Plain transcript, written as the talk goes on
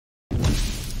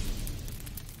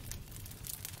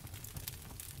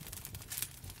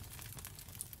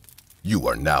You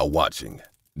are now watching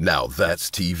Now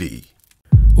That's TV.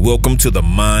 Welcome to the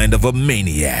mind of a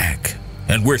maniac,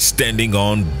 and we're standing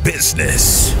on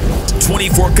business.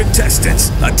 24 contestants,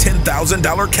 a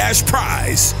 $10,000 cash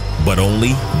prize, but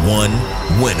only one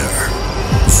winner.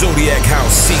 Zodiac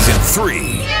House Season 3.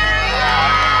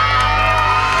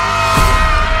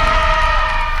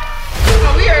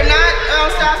 We are not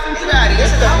NowThatsTV.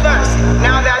 This is the first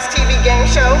Now That's TV game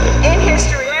show in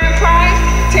history. Grand prize,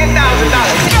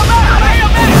 $10,000.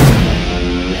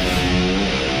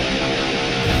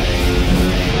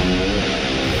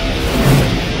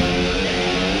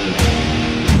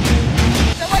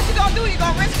 So what you gonna do? You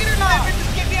gonna risk it or not?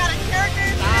 Just get me out of character.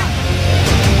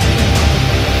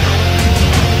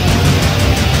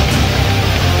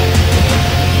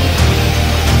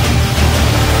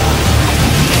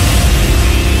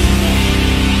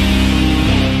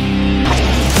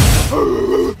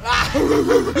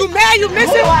 You mad? You missing?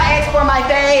 Who do I ask for my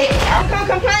fade? You come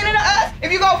complaining to us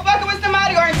if you go fucking with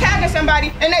somebody or attacking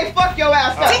somebody and they fuck your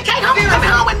ass up. TK, coming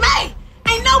home with me.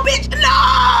 Ain't no bitch. No.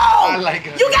 I like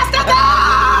it. You got to go.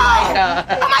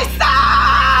 Oh my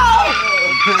soul.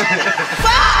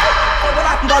 What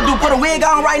I can go do? Put a wig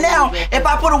on right now. If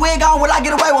I put a wig on, will I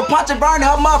get away with punching burn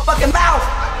her motherfucking mouth?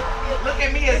 Look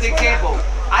at me as an example.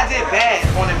 I did bad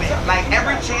on a man. Like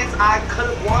every chance I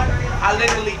could have won, I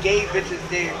literally gave bitches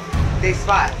their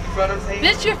spot. You feel what I'm saying?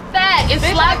 Bitch, you're fat. It's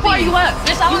slapping you up.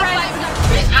 Bitch, I'm ready.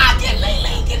 Bitch, I get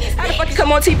lean in this bitch. How the fuck you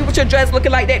come on TV with your dress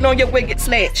looking like that and on your wig get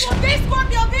snatched? Bitch,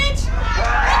 Scorpio, bitch.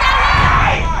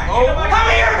 Come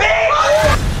here, bitch!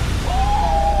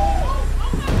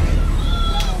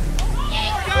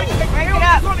 Bring it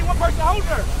up. There's only one person holding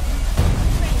her.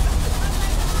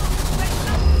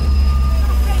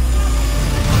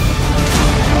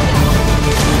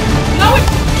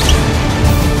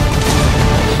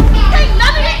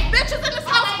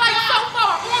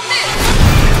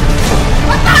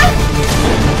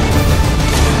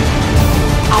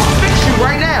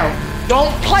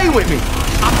 Don't play with me.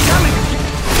 I'm telling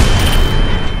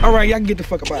you. All right, y'all can get the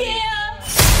fuck up out of here.